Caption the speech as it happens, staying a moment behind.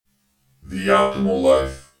The optimal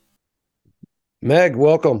life. Meg,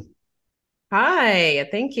 welcome. Hi,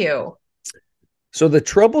 thank you. So the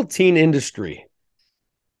troubled teen industry,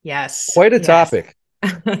 Yes, quite a yes. topic.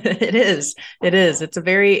 It is. It is. It's a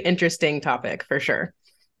very interesting topic for sure.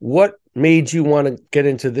 What made you want to get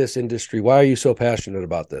into this industry? Why are you so passionate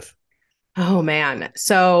about this? Oh man.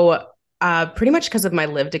 So pretty much because of my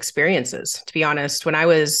lived experiences, to be honest. When I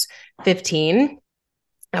was 15,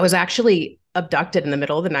 I was actually abducted in the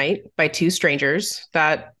middle of the night by two strangers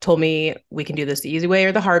that told me we can do this the easy way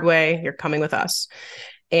or the hard way. You're coming with us.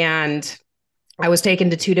 And I was taken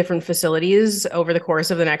to two different facilities over the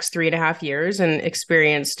course of the next 3.5 years and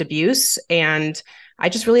experienced abuse. And I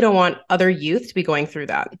just really don't want other youth to be going through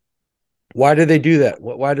that. Why did they do that?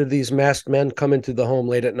 Why did these masked men come into the home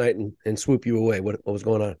late at night and swoop you away? What was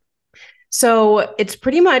going on? So it's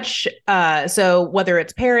pretty much so whether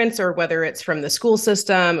it's parents or whether it's from the school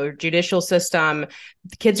system or judicial system,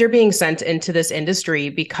 the kids are being sent into this industry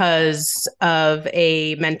because of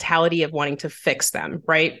a mentality of wanting to fix them,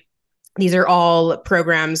 right? These are all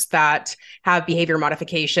programs that have behavior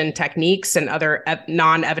modification techniques and other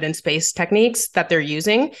non-evidence-based techniques that they're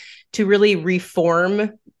using to really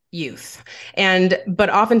reform youth. But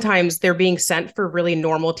oftentimes they're being sent for really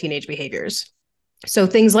normal teenage behaviors. So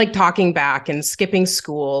things like talking back and skipping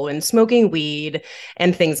school and smoking weed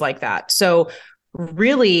and things like that. So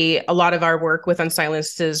really a lot of our work with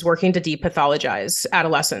Unsilenced is working to depathologize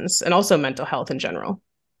adolescence and also mental health in general.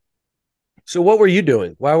 So what were you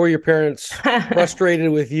doing? Why were your parents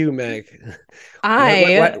frustrated with you, Meg?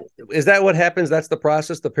 I Is that what happens? That's the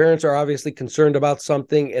process. The parents are obviously concerned about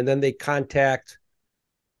something, and then they contact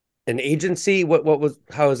an agency.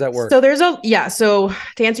 How does that work? So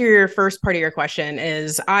to answer your first part of your question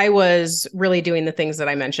is I was really doing the things that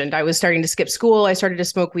I mentioned. I was starting to skip school. I started to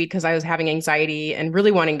smoke weed because I was having anxiety and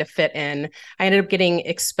really wanting to fit in. I ended up getting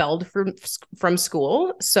expelled from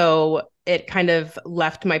school. So it kind of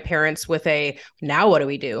left my parents with a now what do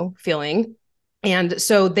we do feeling. And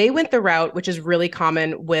so they went the route, which is really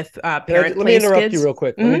common with parent Let me place interrupt you kids. real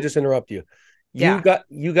quick. Let me Mhm. just interrupt you. Yeah,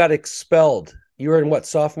 You got expelled. You were in what,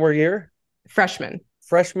 sophomore year? freshman.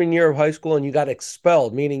 Freshman year of high school, and you got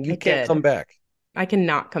expelled, meaning I you can't come did. back. I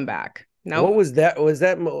cannot come back. What Nope. was that?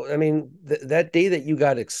 I mean, that day that you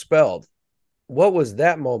got expelled, what was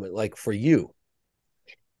that moment like for you?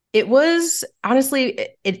 It was honestly,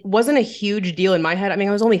 it wasn't a huge deal in my head. I mean,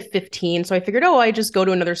 I was only 15, so I figured, oh, I just go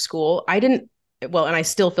to another school. I didn't, well, and I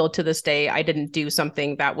still feel to this day, I didn't do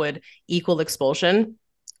something that would equal expulsion.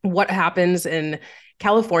 What happens in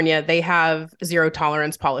California, they have zero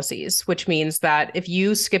tolerance policies, which means that if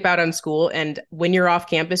you skip out on school and when you're off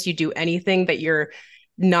campus, you do anything that you're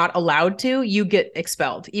not allowed to, you get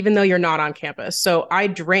expelled, even though you're not on campus. So I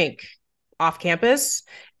drank off campus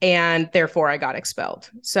and therefore I got expelled.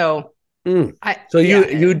 So Mm. I, So yeah,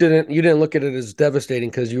 you didn't look at it as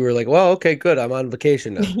devastating because you were like, well, okay, good, I'm on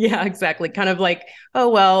vacation now. yeah, exactly. Kind of like, oh,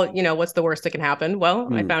 well, what's the worst that can happen?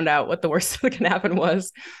 Well, I Mm. found out what the worst that can happen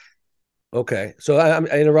was. Okay, so I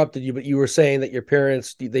interrupted you, but you were saying that your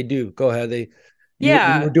parents they do go ahead. You were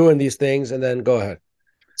Yeah. doing these things, and then go ahead.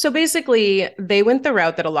 So basically, they went the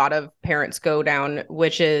route that a lot of parents go down,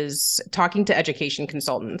 which is talking to education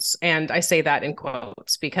consultants. And I say that in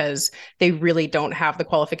quotes because they really don't have the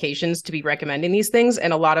qualifications to be recommending these things.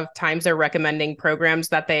 And a lot of times they're recommending programs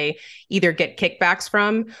that they either get kickbacks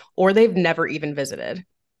from or they've never even visited.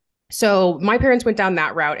 So my parents went down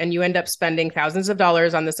that route, and you end up spending thousands of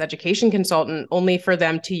dollars on this education consultant only for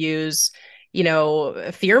them to use,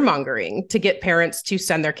 fear mongering to get parents to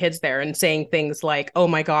send their kids there and saying things like, oh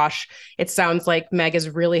my gosh, it sounds like Meg is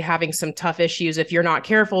really having some tough issues. If you're not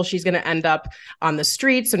careful, she's going to end up on the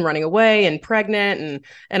streets and running away and pregnant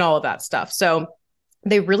and all of that stuff. So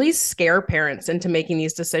they really scare parents into making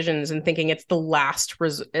these decisions and thinking it's the last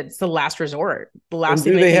resort, the And last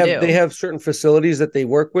thing do they can they do. have certain facilities that they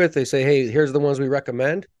work with? They say, hey, here's the ones we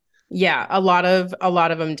recommend. Yeah, a lot of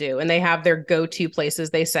them do. And they have their go-to places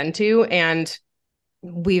they send to. And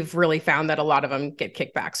we've really found that a lot of them get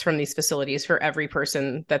kickbacks from these facilities for every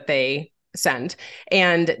person that they send.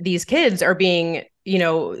 And these kids are being,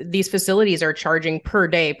 these facilities are charging per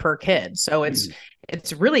day per kid. So it's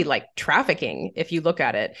really like trafficking if you look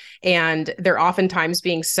at it. And they're oftentimes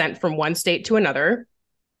being sent from one state to another.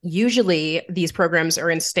 Usually these programs are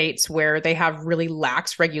in states where they have really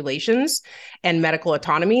lax regulations and medical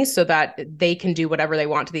autonomy so that they can do whatever they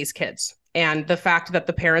want to these kids. And the fact that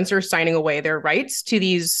the parents are signing away their rights to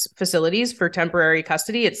these facilities for temporary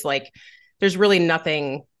custody, it's like there's really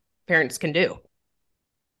nothing parents can do.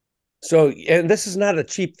 So, and this is not a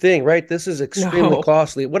cheap thing, right? This is extremely No.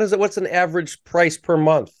 costly. What is it? What's an average price per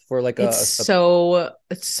month for like It's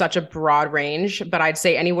such a broad range, but I'd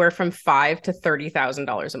say anywhere from five to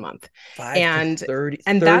 $30,000 a month. five to And 30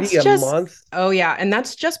 that's a just, month? oh yeah, and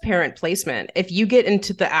that's just parent placement. If you get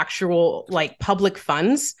into the actual like public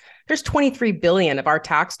funds, there's 23 billion of our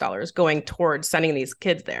tax dollars going towards sending these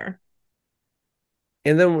kids there.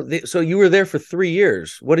 And then, so you were there for 3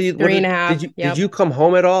 years. Three and a half. Did Yep. you come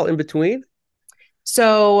home at all in between?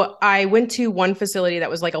 So I went to one facility that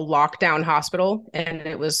was like a lockdown hospital and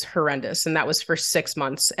it was horrendous. And that was for 6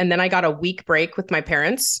 months. And then I got a week break with my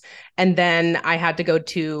parents. And then I had to go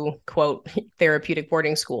to quote therapeutic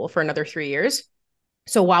boarding school for another 3 years.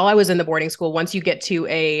 So while I was in the boarding school, once you get to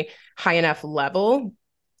a high enough level,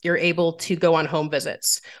 you're able to go on home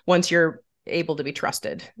visits once you're able to be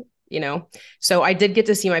trusted, you know. So I did get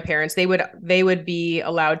to see my parents. They would be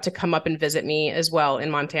allowed to come up and visit me as well in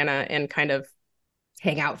Montana and kind of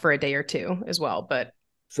hang out for a day or two as well. But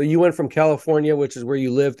So you went from California, which is where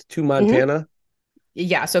you lived, to mm-hmm. Montana?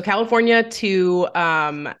 Yeah, so California to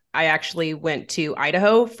I actually went to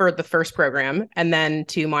Idaho for the first program and then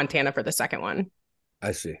to Montana for the second one.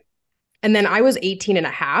 I see. And then I was 18 and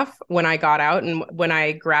a half when I got out and when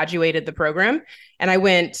I graduated the program. And I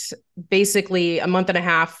went basically a month and a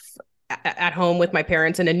half at home with my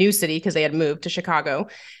parents in a new city because they had moved to Chicago.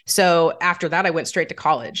 So after that, I went straight to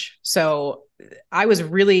college. So I was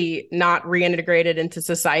really not reintegrated into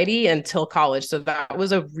society until college. So that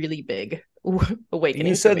was a really big awakening.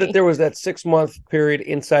 You said that there was that 6 month period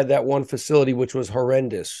inside that one facility, which was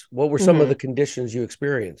horrendous. What were some of the conditions you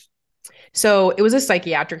experienced? So it was a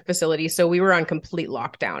psychiatric facility. So we were on complete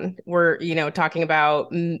lockdown. We're, talking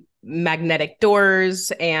about magnetic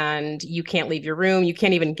doors and you can't leave your room. You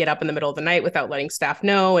can't even get up in the middle of the night without letting staff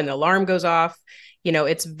know and the alarm goes off.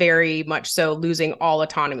 It's very much so losing all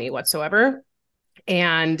autonomy whatsoever.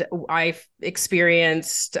 And I've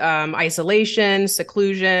experienced isolation,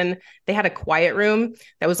 seclusion. They had a quiet room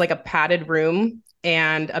that was like a padded room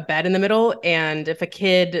and a bed in the middle. And if a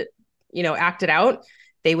kid, acted out,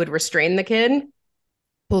 they would restrain the kid,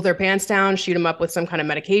 pull their pants down, shoot them up with some kind of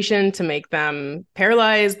medication to make them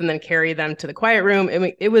paralyzed, and then carry them to the quiet room.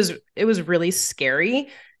 It was really scary,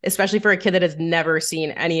 especially for a kid that has never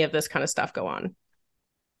seen any of this kind of stuff go on.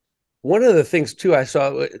 One of the things too I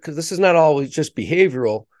saw, because this is not always just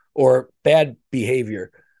behavioral or bad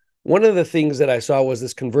behavior. One of the things that I saw was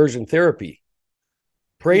this conversion therapy.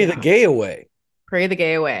 Pray the gay away. Pray the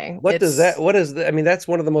gay away. What is that? I mean, that's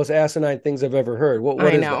one of the most asinine things I've ever heard. What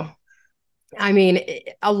is that? I mean,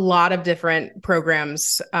 a lot of different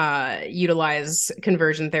programs utilize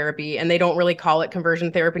conversion therapy, and they don't really call it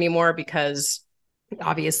conversion therapy anymore because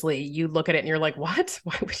obviously you look at it and you're like, what?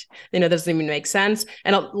 Why would, doesn't even make sense.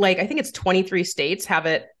 And I think it's 23 states have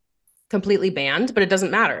it completely banned, but it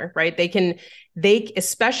doesn't matter, right? They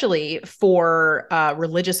especially for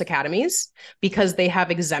religious academies, because they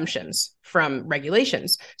have exemptions from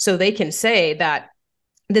regulations. So they can say that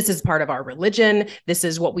this is part of our religion. This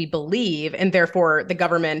is what we believe. And therefore the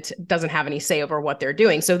government doesn't have any say over what they're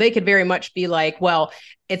doing. So they could very much be like, well,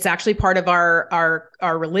 it's actually part of our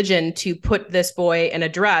religion to put this boy in a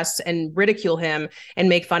dress and ridicule him and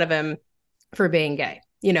make fun of him for being gay.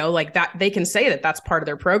 Like that, they can say that that's part of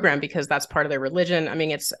their program because that's part of their religion. I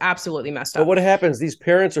mean, it's absolutely messed up. But what happens? These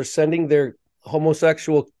parents are sending their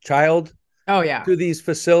homosexual child to these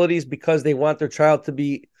facilities because they want their child to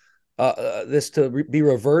be be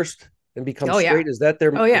reversed and become straight. Is that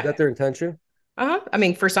their intention? I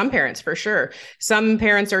mean, for some parents, for sure. Some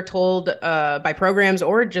parents are told by programs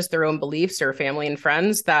or just their own beliefs or family and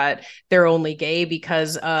friends that they're only gay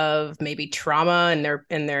because of maybe trauma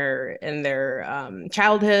in their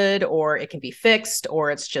childhood, or it can be fixed,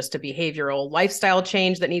 or it's just a behavioral lifestyle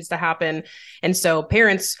change that needs to happen. And so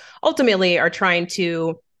parents ultimately are trying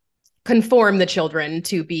to conform the children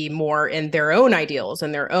to be more in their own ideals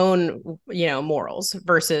and their own, morals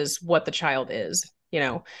versus what the child is.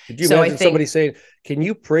 Could you imagine somebody saying, "Can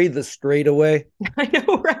you pray the straight away?" I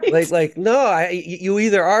know, right? Like, no, you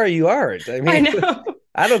either are or you aren't. I mean, I know.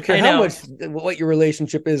 I don't care what your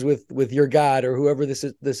relationship is with your God or whoever this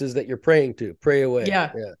is that you're praying to. Pray away.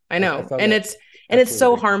 Yeah. I know, it's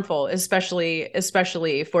so harmful, especially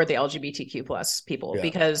for the LGBTQ plus people,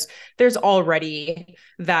 because there's already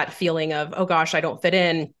that feeling of, oh gosh, I don't fit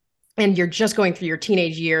in. And you're just going through your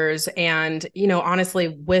teenage years. And,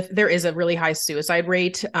 honestly, there is a really high suicide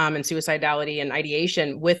rate and suicidality and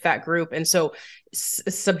ideation with that group. And so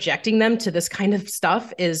subjecting them to this kind of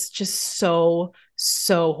stuff is just so,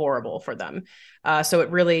 so horrible for them. So it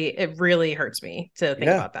really hurts me to think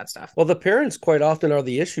about that stuff. Well, the parents quite often are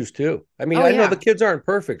the issues too. I mean, I know the kids aren't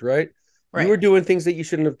perfect, right? You were doing things that you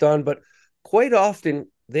shouldn't have done, but quite often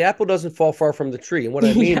the apple doesn't fall far from the tree. And what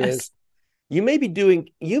I mean is you may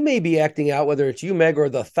be acting out, whether it's you, Meg, or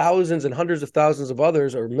the thousands and hundreds of thousands of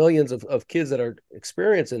others or millions of kids that are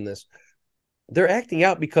experiencing this. They're acting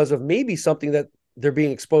out because of maybe something that they're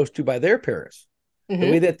being exposed to by their parents. The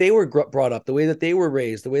way that they were brought up, the way that they were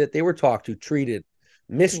raised, the way that they were talked to, treated,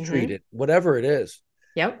 mistreated, whatever it is.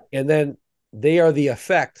 Yep. And then they are the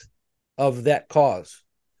effect of that cause.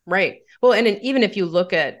 Right. Well, and even if you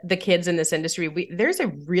look at the kids in this industry, there's a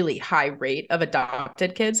really high rate of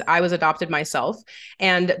adopted kids. I was adopted myself,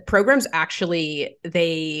 and programs actually,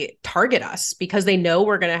 they target us because they know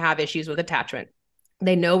we're going to have issues with attachment.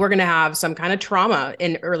 They know we're going to have some kind of trauma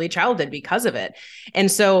in early childhood because of it. And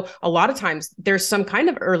so a lot of times there's some kind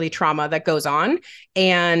of early trauma that goes on.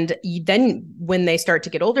 And then when they start to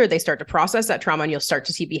get older, they start to process that trauma and you'll start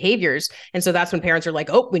to see behaviors. And so that's when parents are like,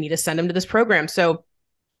 oh, we need to send them to this program. So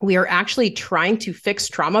we are actually trying to fix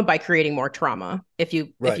trauma by creating more trauma. If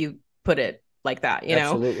you put it like that, you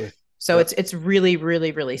know? So it's really,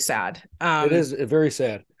 really, really sad. It is very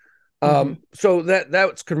sad. So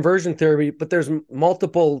that's conversion therapy, but there's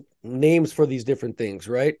multiple names for these different things,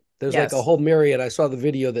 right? There's like a whole myriad. I saw the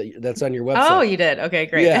video that's on your website. Oh, you did? Okay,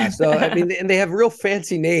 great. Yeah. So, I mean, and they have real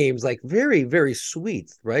fancy names, like very, very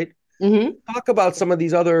sweet, right? Talk about some of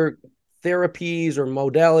these other therapies or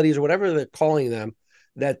modalities or whatever they're calling them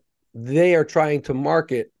that they are trying to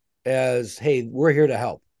market as, hey, we're here to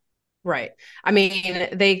help. Right. I mean,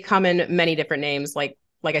 they come in many different names, like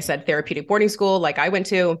I said, therapeutic boarding school, like I went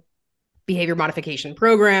to, behavior modification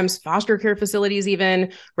programs, foster care facilities,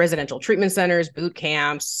 even residential treatment centers, boot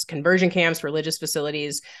camps, conversion camps, religious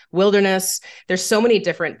facilities, wilderness. There's so many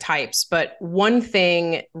different types, but one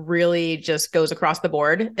thing really just goes across the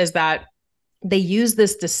board is that they use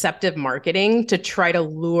this deceptive marketing to try to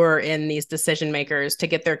lure in these decision makers to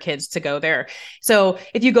get their kids to go there. So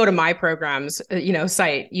if you go to my program's,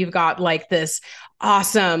 site, you've got like this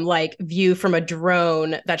awesome like view from a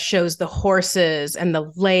drone that shows the horses and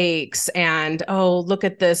the lakes and, oh, look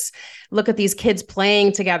at this, look at these kids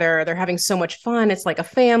playing together. They're having so much fun. It's like a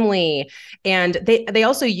family. And they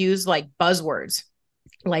also use like buzzwords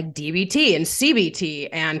like DBT and CBT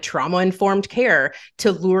and trauma-informed care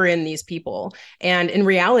to lure in these people. And in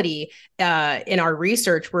reality, in our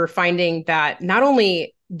research, we're finding that not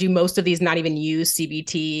only do most of these not even use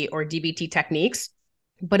CBT or DBT techniques,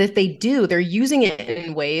 but if they do, they're using it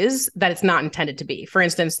in ways that it's not intended to be. For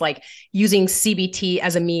instance, like using CBT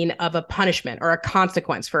as a mean of a punishment or a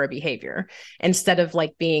consequence for a behavior instead of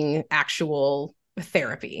like being actual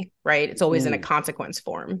therapy, right? It's always in a consequence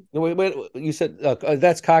form. Wait, you said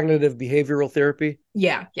that's cognitive behavioral therapy?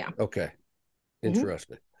 Yeah. Okay.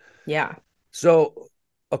 Interesting. Yeah. So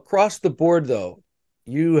across the board, though,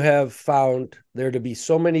 you have found there to be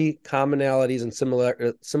so many commonalities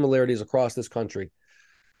and similarities across this country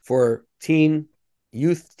for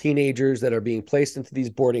teenagers that are being placed into these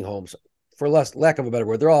boarding homes, for lack of a better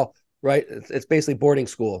word. They're all, right? It's basically boarding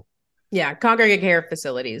school. Yeah. Congregate care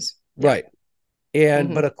facilities. Right.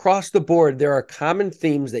 And but across the board, there are common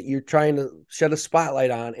themes that you're trying to shed a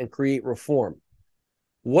spotlight on and create reform.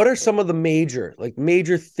 What are some of the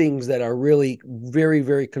major things that are really very,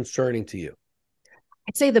 very concerning to you?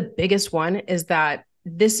 I'd say the biggest one is that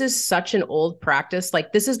this is such an old practice.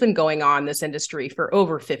 Like this has been going on in this industry for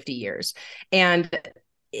over 50 years. And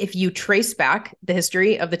if you trace back the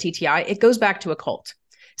history of the TTI, it goes back to a cult.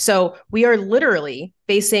 So we are literally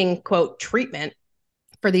facing, quote, treatment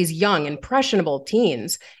for these young, impressionable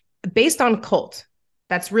teens based on cult.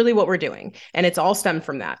 That's really what we're doing. And it's all stemmed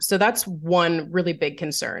from that. So that's one really big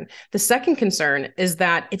concern. The second concern is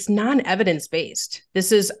that it's non-evidence-based.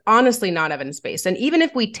 This is honestly not evidence-based. And even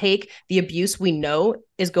if we take the abuse we know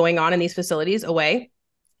is going on in these facilities away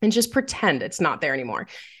and just pretend it's not there anymore,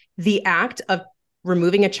 the act of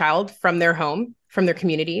removing a child from their home, from their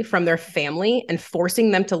community, from their family, and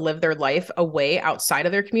forcing them to live their life away outside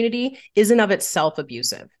of their community is in of itself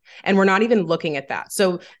abusive. And we're not even looking at that.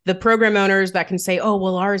 So the program owners that can say, oh,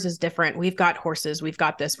 well, ours is different. We've got horses, we've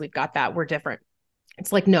got this, we've got that, we're different.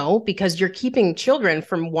 It's like, no, because you're keeping children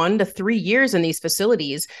from 1 to 3 years in these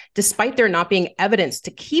facilities, despite there not being evidence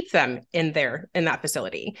to keep them in that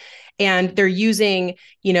facility. And they're using,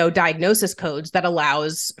 diagnosis codes that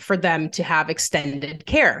allows for them to have extended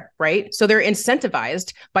care, right? So they're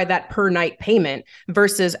incentivized by that per night payment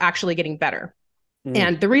versus actually getting better.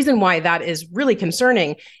 And the reason why that is really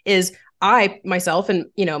concerning is I myself and,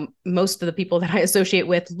 most of the people that I associate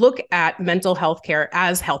with look at mental health care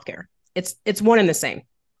as healthcare. it's one and the same.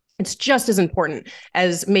 It's just as important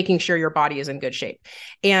as making sure your body is in good shape.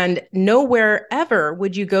 And nowhere ever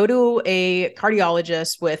would you go to a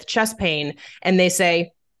cardiologist with chest pain and they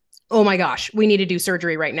say, oh my gosh, we need to do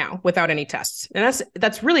surgery right now without any tests. And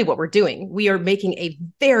that's really what we're doing. We are making a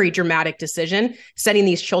very dramatic decision, sending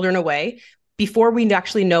these children away before we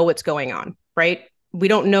actually know what's going on, right? We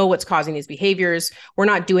don't know what's causing these behaviors. We're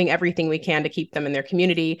not doing everything we can to keep them in their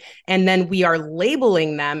community. And then we are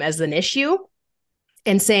labeling them as an issue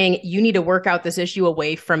and saying, you need to work out this issue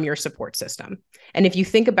away from your support system. And if you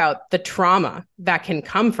think about the trauma that can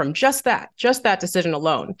come from just that decision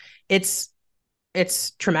alone, it's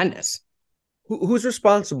tremendous. Who's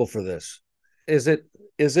responsible for this? Is it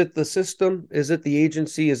the system? Is it the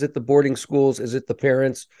agency? Is it the boarding schools? Is it the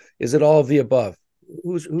parents? Is it all of the above?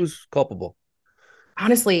 Who's culpable?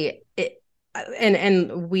 Honestly,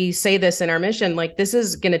 and we say this in our mission, like, this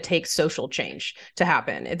is going to take social change to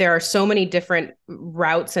happen. There are so many different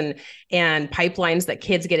routes and pipelines that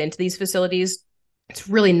kids get into these facilities. It's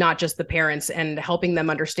really not just the parents and helping them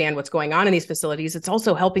understand what's going on in these facilities. It's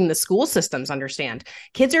also helping the school systems understand.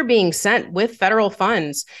 Kids are being sent with federal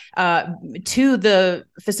funds to the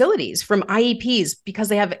facilities from IEPs because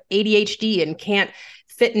they have ADHD and can't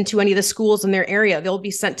fit into any of the schools in their area. They'll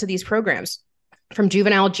be sent to these programs from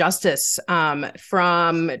juvenile justice,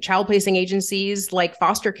 from child placing agencies like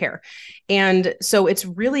foster care. And so it's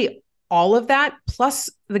really all of that, plus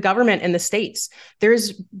the government and the states.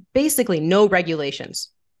 There's basically no regulations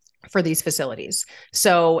for these facilities.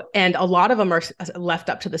 So, and a lot of them are left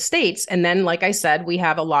up to the states. And then, like I said, we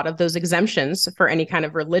have a lot of those exemptions for any kind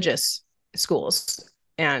of religious schools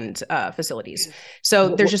and facilities.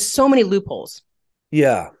 So there's just so many loopholes.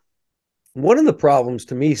 Yeah. One of the problems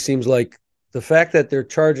to me seems like the fact that they're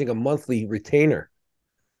charging a monthly retainer,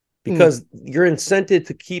 because you're incented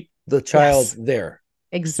to keep the child there.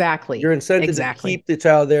 Exactly. You're incented to keep the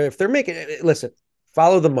child there. If they're making, listen,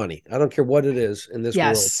 follow the money. I don't care what it is in this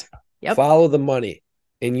world. Yep. Follow the money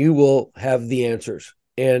and you will have the answers.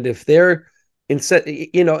 And if they're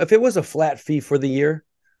if it was a flat fee for the year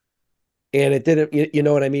and it didn't, you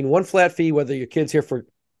know what I mean? One flat fee, whether your kid's here for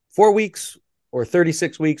 4 weeks or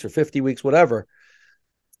 36 weeks or 50 weeks, whatever,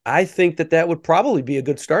 I think that would probably be a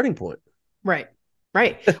good starting point. Right.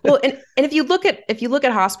 Well, and if you look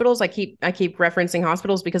at hospitals, I keep referencing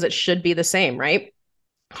hospitals because it should be the same, right?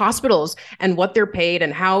 Hospitals and what they're paid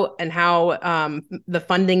and how the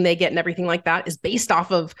funding they get and everything like that is based off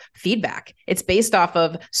of feedback. It's based off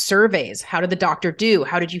of surveys. How did the doctor do?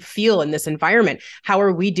 How did you feel in this environment? How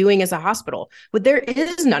are we doing as a hospital? But there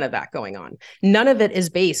is none of that going on. None of it is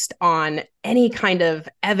based on any kind of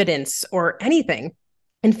evidence or anything.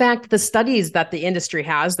 In fact, the studies that the industry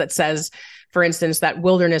has that says, for instance, that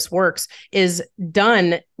wilderness works is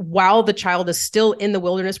done while the child is still in the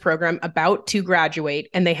wilderness program, about to graduate,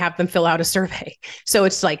 and they have them fill out a survey. So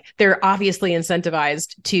it's like they're obviously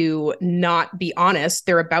incentivized to not be honest.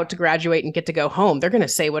 They're about to graduate and get to go home. They're going to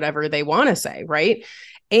say whatever they want to say, right?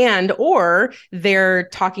 Or they're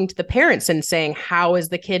talking to the parents and saying, how is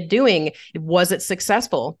the kid doing? Was it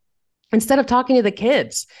successful? Instead of talking to the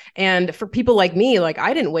kids. And for people like me, like,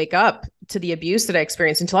 I didn't wake up to the abuse that I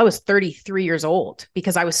experienced until I was 33 years old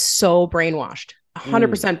because I was so brainwashed,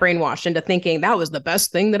 100% brainwashed into thinking that was the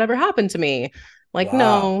best thing that ever happened to me. Like,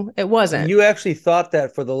 no, it wasn't. And you actually thought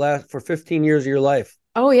that for 15 years of your life.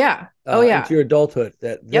 Oh yeah. Into your adulthood,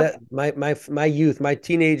 that my youth, my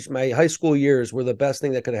teenage, my high school years were the best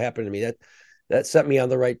thing that could have happened to me. That set me on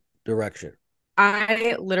the right direction.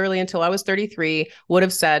 I literally, until I was 33, would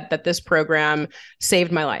have said that this program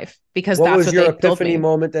saved my life because what was your epiphany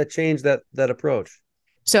moment that changed that approach?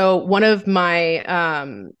 So one of my,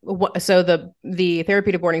 the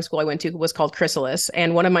therapeutic boarding school I went to was called Chrysalis,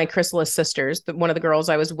 and one of my Chrysalis sisters, one of the girls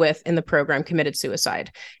I was with in the program, committed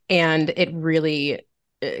suicide, and it really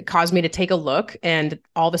caused me to take a look, and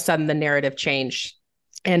all of a sudden the narrative changed.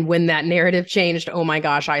 And when that narrative changed, oh my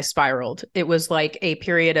gosh, I spiraled. It was like a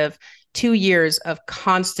period of 2 years of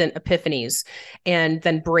constant epiphanies and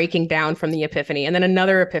then breaking down from the epiphany and then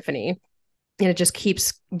another epiphany. And it just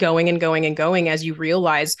keeps going and going and going as you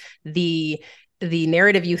realize the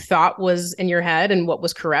narrative you thought was in your head and what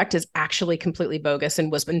was correct is actually completely bogus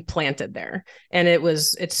and was implanted there. And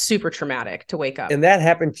it's super traumatic to wake up. And that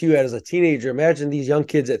happened to you as a teenager. Imagine these young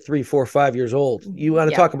kids at 3, 4, 5 years old. You want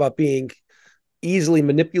to talk about being easily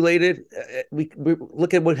manipulated. We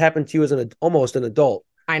look at what happened to you as almost an adult.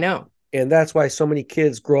 I know. And that's why so many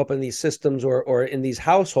kids grow up in these systems or in these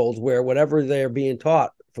households where whatever they're being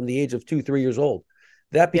taught from the age of 2, 3 years old,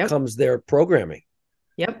 that becomes their programming.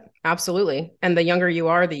 Yep. Absolutely. And the younger you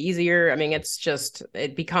are, the easier. I mean,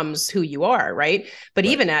 it becomes who you are, right? But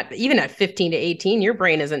right. even at 15 to 18, your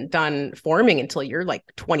brain isn't done forming until you're like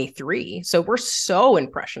 23. So we're so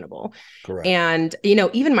impressionable. Correct. And,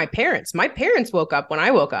 even my parents woke up when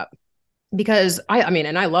I woke up. Because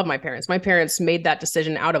and I love my parents. My parents made that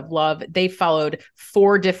decision out of love. They followed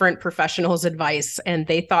 4 different professionals' advice and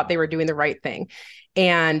they thought they were doing the right thing.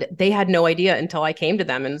 And they had no idea until I came to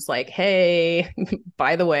them and was like, hey,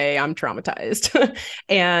 by the way, I'm traumatized.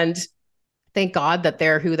 And thank God that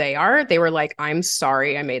they're who they are. They were like, I'm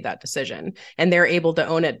sorry I made that decision. And they're able to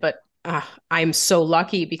own it. But I'm so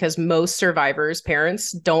lucky because most survivors'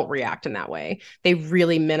 parents don't react in that way. They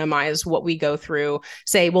really minimize what we go through,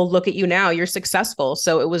 say, well, look at you now, you're successful.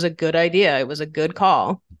 So it was a good idea. It was a good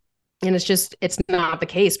call. And it's not the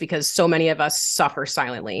case because so many of us suffer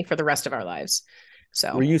silently for the rest of our lives.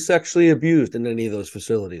 So were you sexually abused in any of those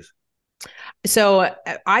facilities? So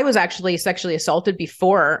I was actually sexually assaulted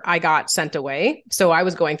before I got sent away. So I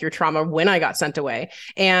was going through trauma when I got sent away.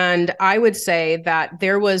 And I would say that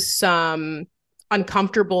there was some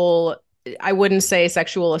uncomfortable, I wouldn't say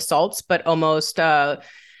sexual assaults, but almost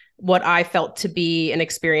what I felt to be and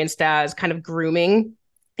experienced as kind of grooming,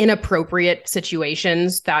 inappropriate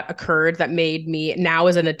situations that occurred that made me now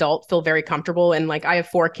as an adult feel very comfortable. And like, I have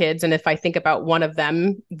 4 kids. And if I think about one of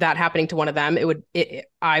them, that happening to one of them,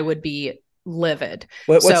 I would be livid.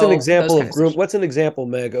 What's an example of groom? What's an example,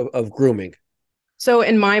 Meg, of grooming? So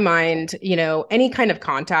in my mind, any kind of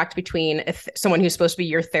contact between someone who's supposed to be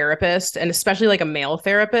your therapist, and especially like a male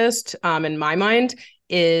therapist, in my mind,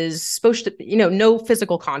 is supposed to, no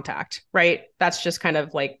physical contact, right? That's just kind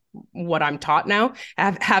of like what I'm taught now.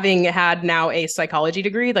 Having had now a psychology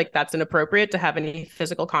degree, like that's inappropriate to have any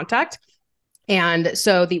physical contact. And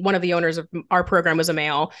so one of the owners of our program was a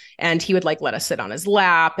male, and he would like let us sit on his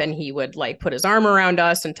lap, and he would like put his arm around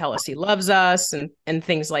us and tell us he loves us and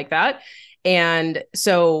things like that. And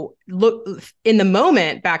so look, in the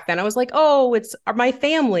moment back then, I was like, oh, it's my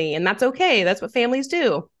family, and that's okay. That's what families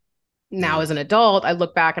do. Now, as an adult, I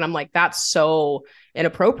look back and I'm like, that's so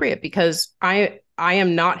inappropriate because I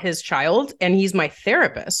am not his child and he's my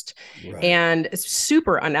therapist. Right. And it's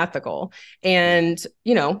super unethical. And,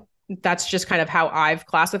 that's just kind of how I've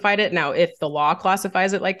classified it. Now, if the law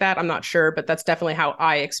classifies it like that, I'm not sure, but that's definitely how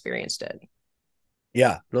I experienced it.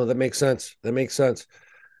 Yeah, no, that makes sense.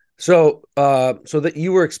 So, so that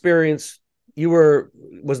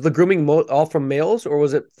was the grooming all from males, or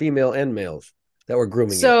was it female and males that were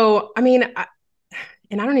grooming? So, you?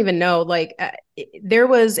 And I don't even know, there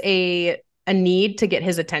was a need to get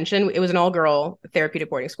his attention. It was an all-girl therapeutic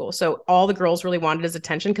boarding school. So all the girls really wanted his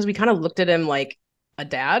attention because we kind of looked at him like a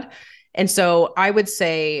dad. And so I would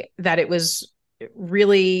say that it was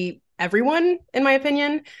really everyone, in my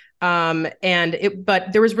opinion. But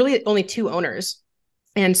there was really only 2 owners.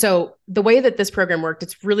 And so the way that this program worked,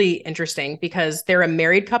 it's really interesting because they're a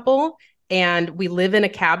married couple and we live in a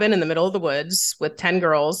cabin in the middle of the woods with 10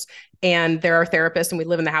 girls, and they're our therapists and we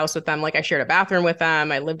live in the house with them. Like, I shared a bathroom with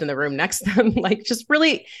them. I lived in the room next to them, like just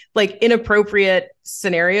really like inappropriate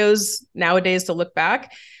scenarios nowadays to look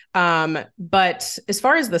back. But as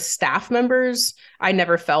far as the staff members, I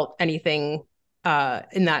never felt anything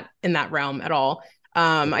in that realm at all.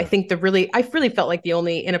 I think I really felt like the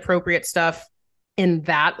only inappropriate stuff in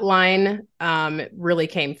that line really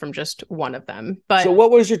came from just one of them. But so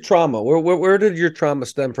what was your trauma? Where did your trauma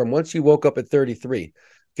stem from? Once you woke up at 33,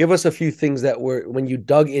 give us a few things that were, when you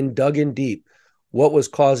dug in deep, what was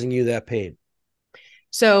causing you that pain?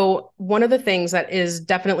 So one of the things that is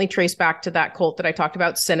definitely traced back to that cult that I talked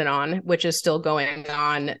about, Synanon, which is still going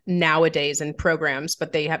on nowadays in programs,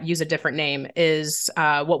 but they use a different name, is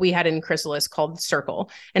what we had in Chrysalis called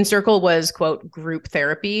Circle. And Circle was, quote, group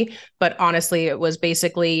therapy. But honestly, it was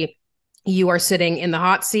basically you are sitting in the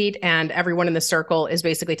hot seat and everyone in the circle is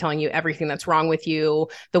basically telling you everything that's wrong with you,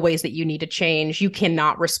 the ways that you need to change. You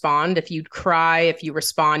cannot respond. If you cry, if you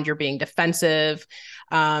respond, you're being defensive.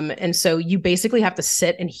 And so you basically have to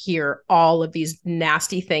sit and hear all of these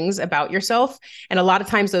nasty things about yourself. And a lot of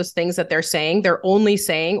times those things that they're only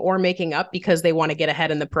saying or making up because they want to get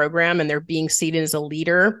ahead in the program and they're being seen as a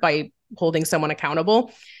leader by holding someone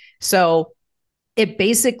accountable. So it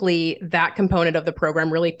basically, that component of the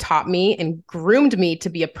program really taught me and groomed me to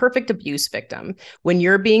be a perfect abuse victim. When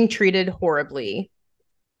you're being treated horribly,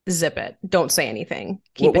 zip it. Don't say anything.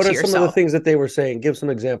 Keep it to yourself. What are some of the things that they were saying? Give some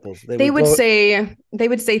examples. They would say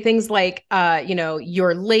things like,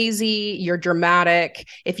 you're lazy, you're dramatic.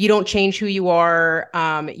 If you don't change who you are,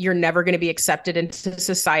 you're never going to be accepted into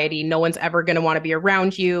society. No one's ever going to want to be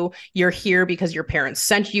around you. You're here because your parents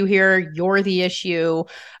sent you here. You're the issue.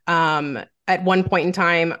 at one point in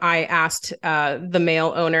time, I asked the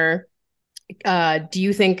male owner, do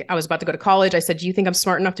you think, I was about to go to college, I said, do you think I'm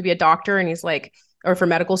smart enough to be a doctor? And he's like, or for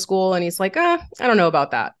medical school. And he's like, I don't know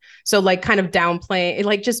about that. So like kind of downplaying,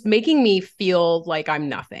 like just making me feel like I'm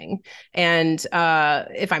nothing. And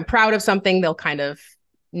if I'm proud of something, they'll kind of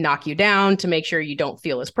knock you down to make sure you don't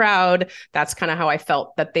feel as proud. That's kind of how I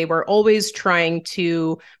felt, that they were always trying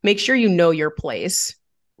to make sure you know your place.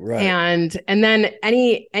 Right. And then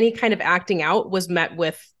any kind of acting out was met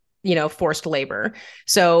with, forced labor.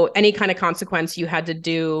 So any kind of consequence, you had to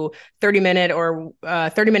do 30-minute or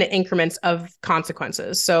 30-minute increments of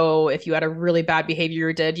consequences. So if you had a really bad behavior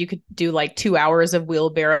you did, you could do like 2 hours of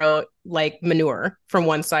wheelbarrow, like manure from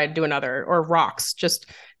one side to another, or rocks, just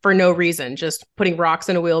for no reason, just putting rocks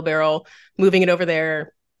in a wheelbarrow, moving it over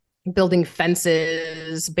there, building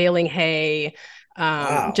fences, baling hay,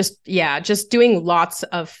 wow. just doing lots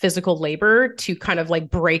of physical labor to kind of like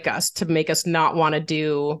break us, to make us not want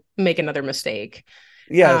to make another mistake.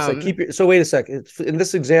 Yeah. It's like so wait a second. In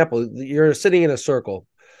this example, you're sitting in a circle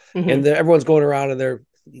and everyone's going around and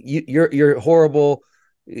you're horrible.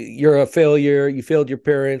 You're a failure. You failed your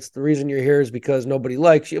parents. The reason you're here is because nobody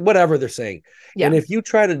likes you, whatever they're saying. Yeah. And if you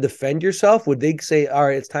try to defend yourself, would they say, all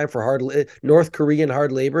right, it's time for North Korean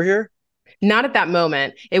hard labor here? Not at that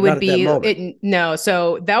moment. It would be no.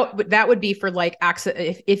 So that would be for like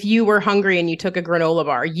if you were hungry and you took a granola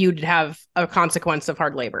bar, you'd have a consequence of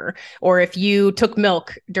hard labor. Or if you took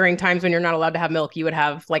milk during times when you're not allowed to have milk, you would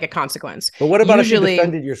have like a consequence. But what about if you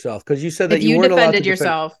defended yourself? Because you said that you weren't allowed to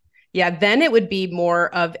yourself. Yeah, then it would be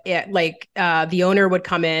more of it, like the owner would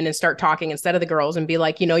come in and start talking instead of the girls and be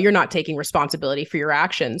like, you're not taking responsibility for your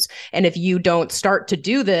actions. And if you don't start to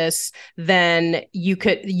do this, then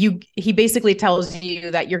he basically tells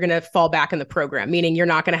you that you're going to fall back in the program, meaning you're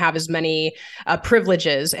not going to have as many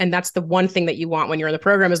privileges. And that's the one thing that you want when you're in the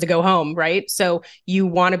program, is to go home, right? So you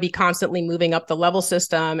want to be constantly moving up the level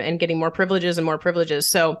system and getting more privileges and more privileges.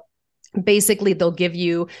 So basically, they'll give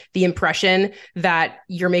you the impression that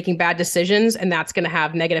you're making bad decisions, and that's going to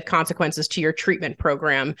have negative consequences to your treatment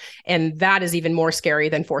program. And that is even more scary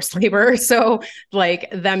than forced labor. So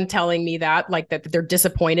like them telling me that, like that they're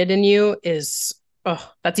disappointed in you, is,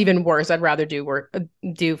 that's even worse. I'd rather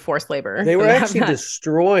do forced labor. They were actually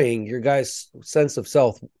destroying your guys' sense of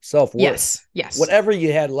self-worth. Yes. Whatever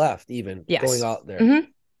you had left, even going out there. Mm-hmm.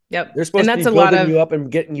 Yep. They're supposed to be building you up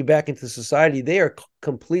and getting you back into society. They are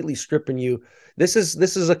completely stripping you. This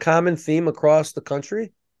is a common theme across the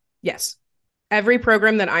country. Yes. Every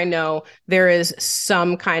program that I know, there is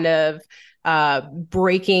some kind of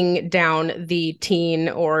breaking down the teen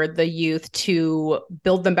or the youth to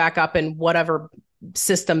build them back up in whatever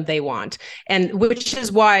system they want. And which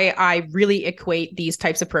is why I really equate these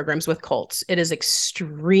types of programs with cults. It is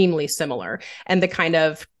extremely similar. And the kind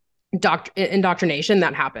of indoctrination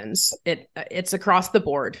that happens, it's across the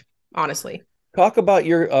board, honestly. Talk about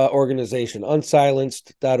your organization,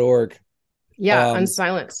 unsilenced.org. Yeah,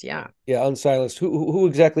 Unsilenced. Yeah, Unsilenced. Who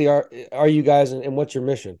exactly are you guys, and what's your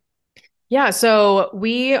mission? Yeah, so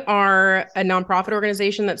we are a nonprofit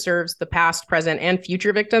organization that serves the past, present, and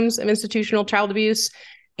future victims of institutional child abuse.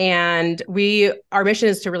 And our mission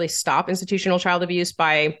is to really stop institutional child abuse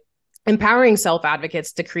by empowering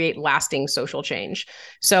self-advocates to create lasting social change.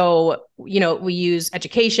 So, we use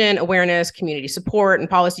education, awareness, community support, and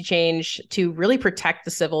policy change to really protect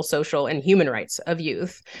the civil, social, and human rights of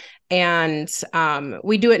youth. And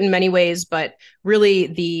we do it in many ways, but really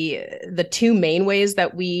the two main ways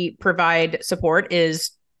that we provide support is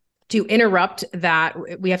to interrupt that.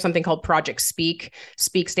 We have something called Project Speak.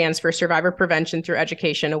 Speak stands for Survivor Prevention Through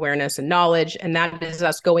Education, Awareness, and Knowledge. And that is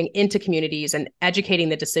us going into communities and educating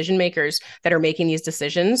the decision makers that are making these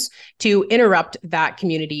decisions to interrupt that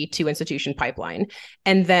community to institution pipeline.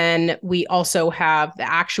 And then we also have the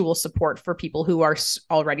actual support for people who are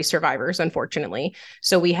already survivors, unfortunately.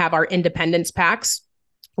 So we have our Independence Packs,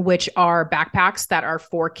 which are backpacks that are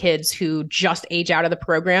for kids who just age out of the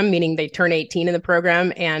program, meaning they turn 18 in the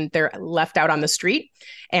program and they're left out on the street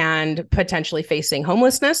and potentially facing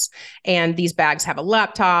homelessness. And these bags have a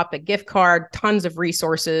laptop, a gift card, tons of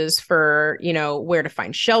resources for, where to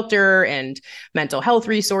find shelter and mental health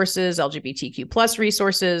resources, LGBTQ plus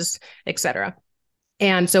resources, et cetera.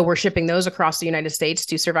 And so we're shipping those across the United States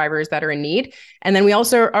to survivors that are in need. And then we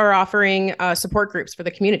also are offering support groups for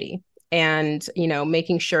the community, and,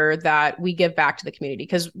 making sure that we give back to the community,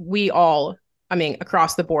 because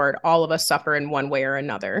across the board, all of us suffer in one way or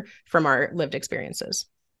another from our lived experiences.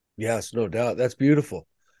 Yes, no doubt. That's beautiful.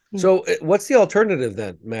 Mm-hmm. So what's the alternative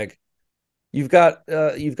then, Meg? You've got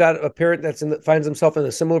a parent finds himself in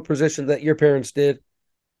a similar position that your parents did.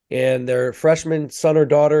 and their freshman son or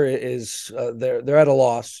daughter is they're at a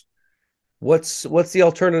loss. What's the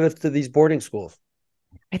alternative to these boarding schools?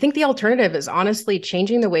 I think the alternative is honestly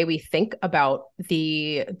changing the way we think about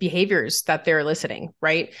the behaviors that they're eliciting,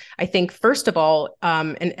 right? I think first of all,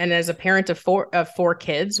 and as a parent of four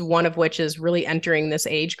kids, one of which is really entering this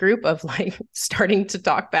age group of like starting to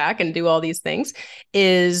talk back and do all these things,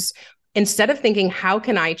 is instead of thinking, how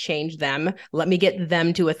can I change them? Let me get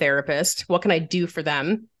them to a therapist. What can I do for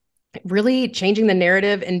them? Really changing the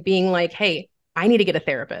narrative and being like, hey, I need to get a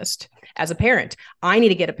therapist. As a parent, I need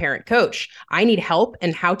to get a parent coach. I need help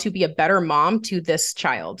in how to be a better mom to this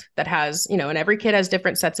child that has, and every kid has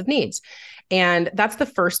different sets of needs. And that's the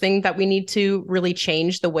first thing that we need to really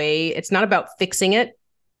change the way. It's not about fixing it.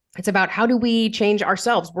 It's about how do we change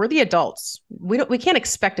ourselves? We're the adults. We can't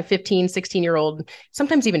expect a 15, 16-year-old,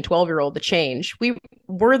 sometimes even 12-year-old to change.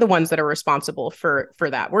 We're the ones that are responsible for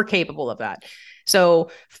that. We're capable of that. So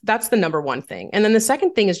that's the number one thing. And then the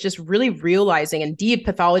second thing is just really realizing and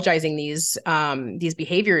de-pathologizing these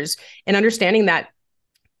behaviors and understanding that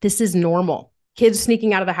this is normal. Kids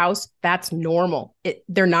sneaking out of the house, that's normal.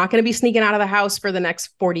 They're not going to be sneaking out of the house for the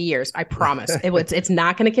next 40 years. I promise. It's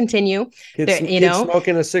not going to continue. Kids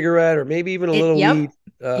smoking a cigarette or maybe even a little weed.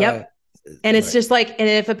 Yep. And it's just like, and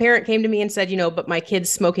if a parent came to me and said, but my kid's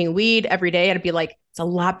smoking weed every day, I'd be like, it's a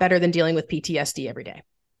lot better than dealing with PTSD every day.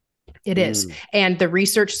 It is. And the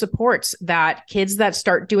research supports that kids that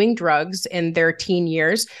start doing drugs in their teen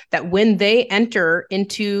years, that when they enter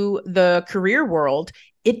into the career world,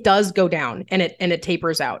 it does go down and it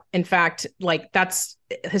tapers out. In fact, like that's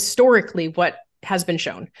historically what has been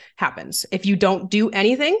shown happens. If you don't do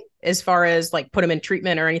anything as far as like put them in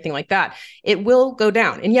treatment or anything like that, it will go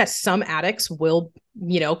down. And yes, some addicts will,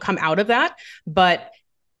 come out of that, but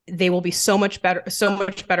they will be so much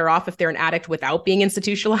better off if they're an addict without being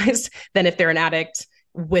institutionalized than if they're an addict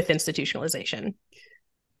with institutionalization.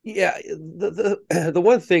 Yeah. The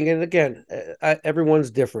one thing, and again, everyone's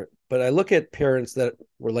different, but I look at parents that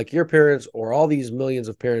were like your parents or all these millions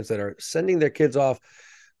of parents that are sending their kids off.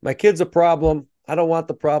 My kid's a problem. I don't want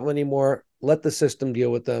the problem anymore. Let the system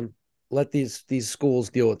deal with them. Let these schools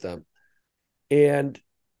deal with them. And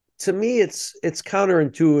to me, it's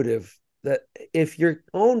counterintuitive that if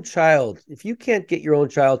you can't get your own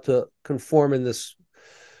child to conform in this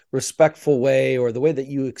respectful way or the way that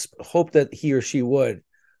you hope that he or she would,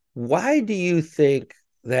 why do you think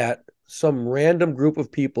that some random group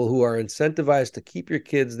of people who are incentivized to keep your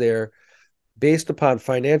kids there based upon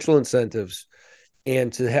financial incentives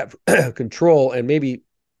and to have control and maybe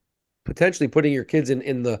potentially putting your kids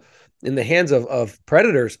in the hands of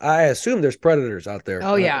predators? I assume there's predators out there.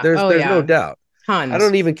 Oh yeah. There's no doubt. Tons. I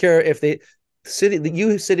don't even care if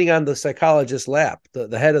you sitting on the psychologist's lap,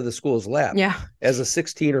 the head of the school's lap, as a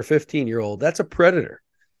 16 or 15-year-old, that's a predator.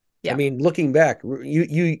 Yeah. I mean, looking back,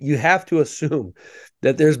 you have to assume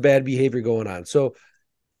that there's bad behavior going on. So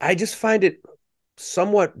I just find it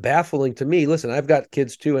somewhat baffling to me. Listen, I've got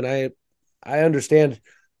kids too, and I understand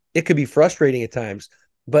it could be frustrating at times,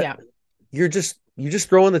 but you're just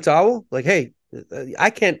throwing the towel. Like, hey, I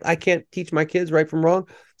can't teach my kids right from wrong.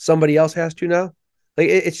 Somebody else has to now. Like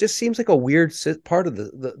it just seems like a weird part of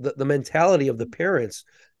the mentality of the parents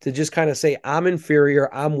to just kind of say, I'm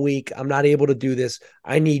inferior, I'm weak, I'm not able to do this.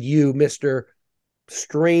 I need you, Mr.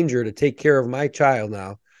 Stranger, to take care of my child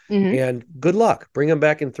now. Mm-hmm. And good luck. Bring them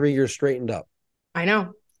back in 3 years straightened up. I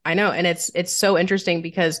know. And it's so interesting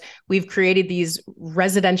because we've created these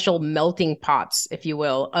residential melting pots, if you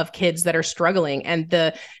will, of kids that are struggling, and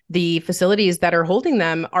the facilities that are holding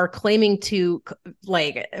them are claiming to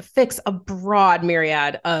like fix a broad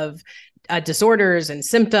myriad of disorders and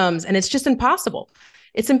symptoms. And it's just impossible.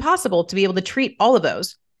 It's impossible to be able to treat all of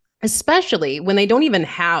those, especially when they don't even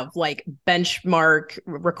have like benchmark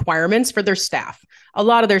requirements for their staff. A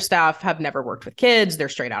lot of their staff have never worked with kids. They're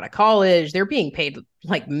straight out of college. They're being paid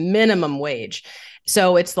like minimum wage.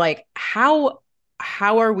 So it's like, how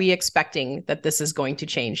are we expecting that this is going to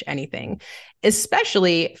change anything?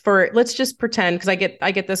 Especially for, let's just pretend, because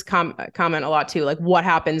I get this comment a lot too, like what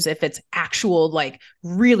happens if it's actual like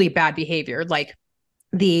really bad behavior, like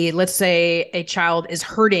let's say a child is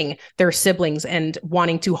hurting their siblings and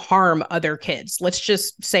wanting to harm other kids. Let's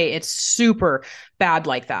just say it's super bad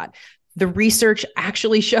like that. The research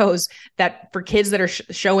actually shows that for kids that are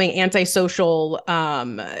showing antisocial,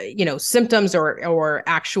 symptoms or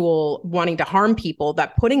actual wanting to harm people,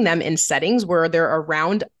 that putting them in settings where they're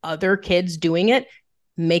around other kids doing it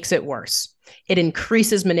makes it worse. It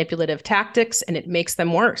increases manipulative tactics and it makes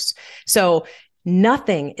them worse. So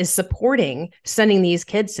nothing is supporting sending these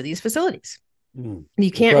kids to these facilities. You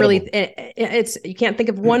can't Incredible. You can't think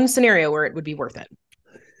of one scenario where it would be worth it.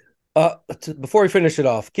 Before we finish it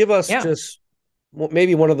off, give us just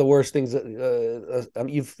maybe one of the worst things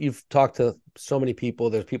that you've talked to so many people.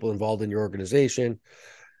 There's people involved in your organization.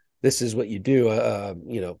 This is what you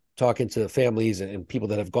do. Talking to families and people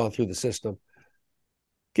that have gone through the system.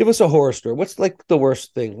 Give us a horror story. What's like the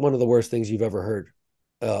worst thing? One of the worst things you've ever heard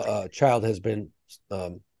a child has been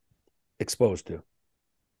exposed to.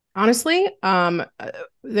 Honestly,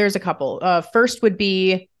 there's a couple. First would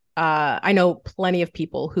be I know plenty of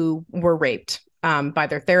people who were raped by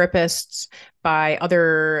their therapists, by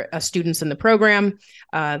other students in the program.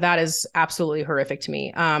 That is absolutely horrific to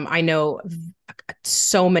me. I know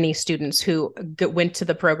so many students who went to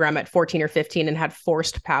the program at 14 or 15 and had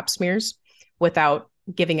forced pap smears without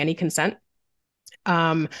giving any consent.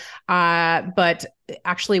 But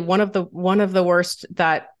actually one of the worst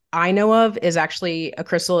that I know of is actually a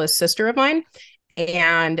Crystal, a sister of mine.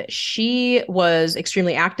 And she was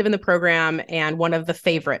extremely active in the program and one of the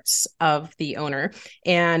favorites of the owner.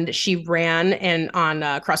 And she ran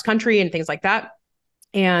on cross country and things like that.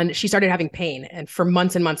 And she started having pain and for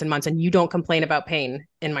months and months and months. And you don't complain about pain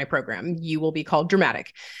in my program. You will be called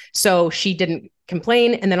dramatic. So she didn't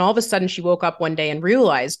complain. And then all of a sudden she woke up one day and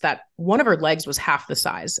realized that one of her legs was half the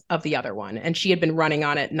size of the other one. And she had been running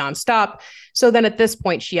on it nonstop. So then at this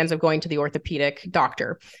point, she ends up going to the orthopedic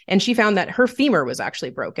doctor and she found that her femur was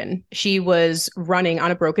actually broken. She was running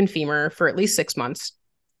on a broken femur for at least 6 months.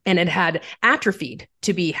 And it had atrophied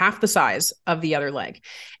to be half the size of the other leg.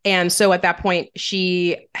 And so at that point,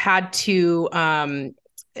 she had to,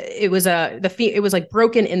 it was like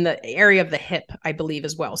broken in the area of the hip, I believe,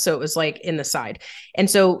 as well. So it was like in the side. And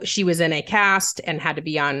so she was in a cast and had to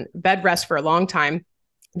be on bed rest for a long time.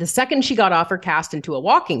 The second she got off her cast into a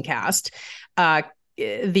walking cast,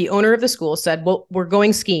 the owner of the school said, well, we're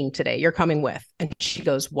going skiing today. You're coming with. And she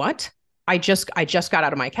goes, what? I just got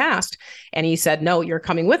out of my cast. And he said, no, you're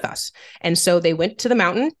coming with us. And so they went to the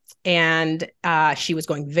mountain and she was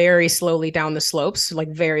going very slowly down the slopes, like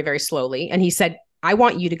very, very slowly. And he said, I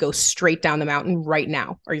want you to go straight down the mountain right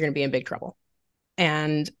now, or you're going to be in big trouble.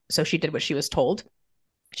 And so she did what she was told.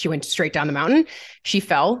 She went straight down the mountain. She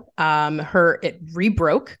fell. It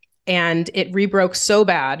re-broke. And it rebroke so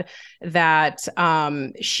bad that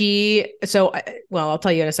I'll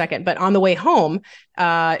tell you in a second, but on the way home,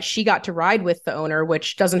 she got to ride with the owner,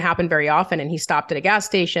 which doesn't happen very often. And he stopped at a gas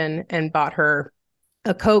station and bought her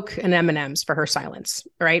a Coke and M&Ms for her silence.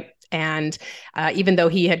 Right. And even though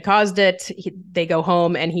he had caused it, they go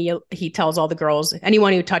home and he tells all the girls,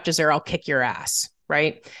 anyone who touches her, I'll kick your ass.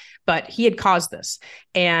 Right. But he had caused this.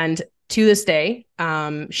 And to this day,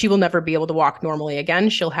 she will never be able to walk normally again.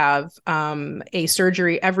 She'll have a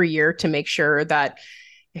surgery every year to make sure that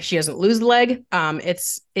she doesn't lose the leg.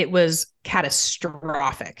 It was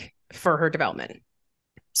catastrophic for her development.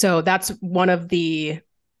 So that's one of the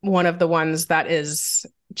ones that is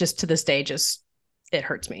just to this day, it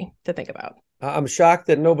hurts me to think about. I'm shocked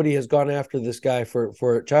that nobody has gone after this guy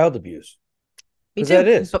for child abuse. Me too.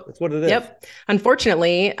 That's what it is. Yep.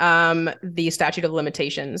 Unfortunately, the statute of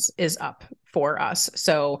limitations is up for us.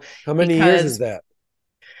 So how many years is that?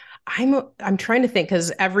 I'm trying to think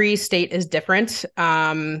because every state is different.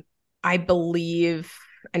 I believe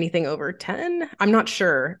anything over 10. I'm not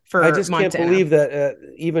sure for I just Montana. Can't believe that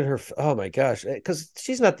even her. Oh my gosh. Because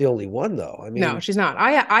she's not the only one though. I mean, no, she's not.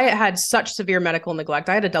 I had such severe medical neglect.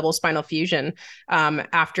 I had a double spinal fusion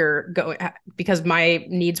because my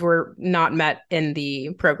needs were not met in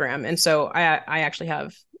the program. And so I actually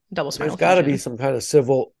have double spinal fusion. There's got to be some kind of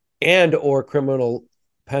civil and or criminal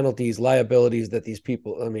penalties, liabilities that these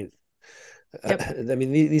people,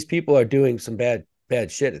 these people are doing some bad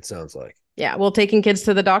shit, it sounds like. Yeah. Well, taking kids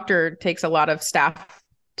to the doctor takes a lot of staff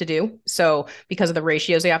to do. So because of the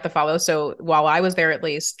ratios they have to follow. So while I was there, at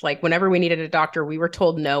least, like whenever we needed a doctor, we were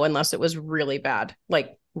told no, unless it was really bad,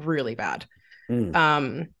 like really bad.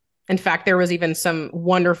 In fact, there was even some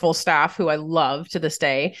wonderful staff who I love to this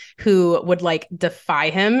day who would like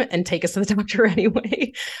defy him and take us to the doctor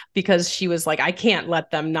anyway, because she was like, I can't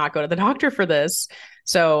let them not go to the doctor for this.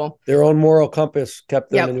 So their own moral compass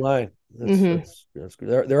kept them in line. That's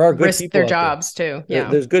good. There are good risk people their jobs too. Yeah.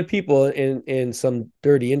 There's good people in some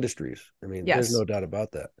dirty industries. I mean, there's no doubt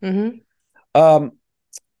about that.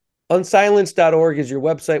 Unsilenced.org is your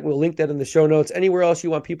website. We'll link that in the show notes. Anywhere else you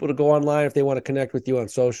want people to go online if they want to connect with you on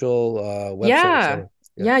social websites?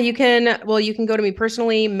 Yeah, you can go to me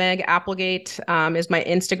personally. Meg Appelgate is my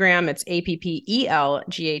Instagram. It's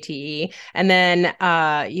APPELGATE. And then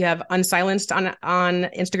you have Unsilenced on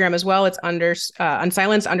Instagram as well. It's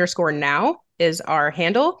Unsilenced_now is our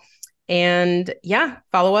handle. And yeah,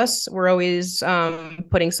 follow us. We're always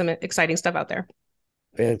putting some exciting stuff out there.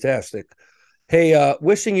 Fantastic. Hey,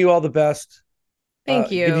 wishing you all the best. Thank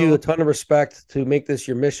you. Give you a ton of respect to make this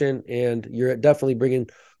your mission, and you're definitely bringing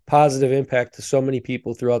positive impact to so many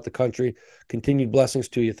people throughout the country. Continued blessings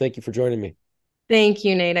to you. Thank you for joining me. Thank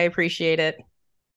you, Nate. I appreciate it.